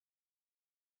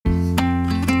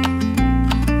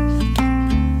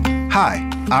Hi,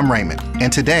 I'm Raymond,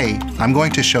 and today I'm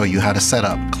going to show you how to set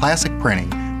up classic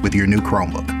printing with your new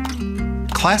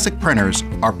Chromebook. Classic printers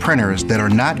are printers that are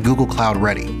not Google Cloud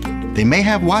ready. They may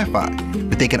have Wi-Fi,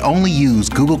 but they can only use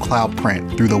Google Cloud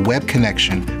Print through the web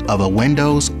connection of a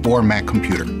Windows or Mac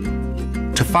computer.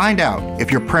 To find out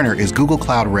if your printer is Google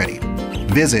Cloud ready,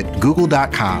 visit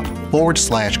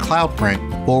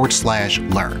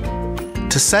google.com/cloudprint/learn.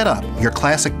 To set up your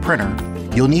classic printer,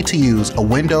 you'll need to use a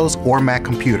Windows or Mac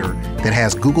computer that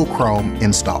has Google Chrome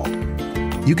installed.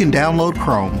 You can download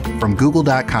Chrome from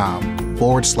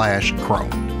google.com/Chrome.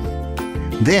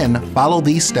 Then follow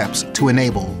these steps to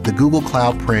enable the Google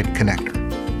Cloud Print connector.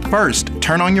 First,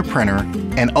 turn on your printer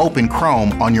and open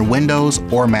Chrome on your Windows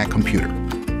or Mac computer.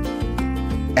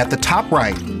 At the top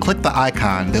right, click the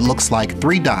icon that looks like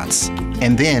 3 dots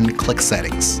and then click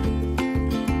Settings.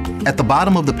 At the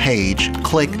bottom of the page,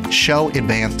 click Show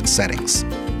Advanced Settings.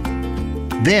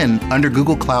 Then, under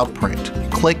Google Cloud Print,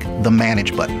 click the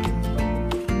Manage button.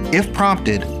 If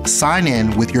prompted, sign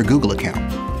in with your Google account.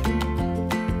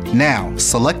 Now,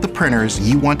 select the printers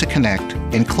you want to connect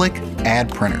and click Add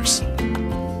Printers.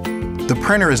 The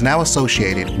printer is now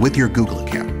associated with your Google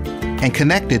account and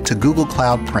connected to Google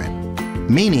Cloud Print,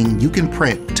 meaning you can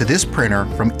print to this printer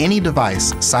from any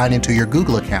device signed into your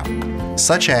Google account,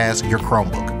 such as your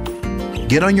Chromebook.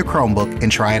 Get on your Chromebook and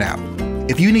try it out.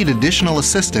 If you need additional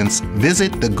assistance,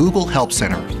 visit the Google Help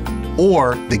Center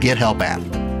or the Get Help app.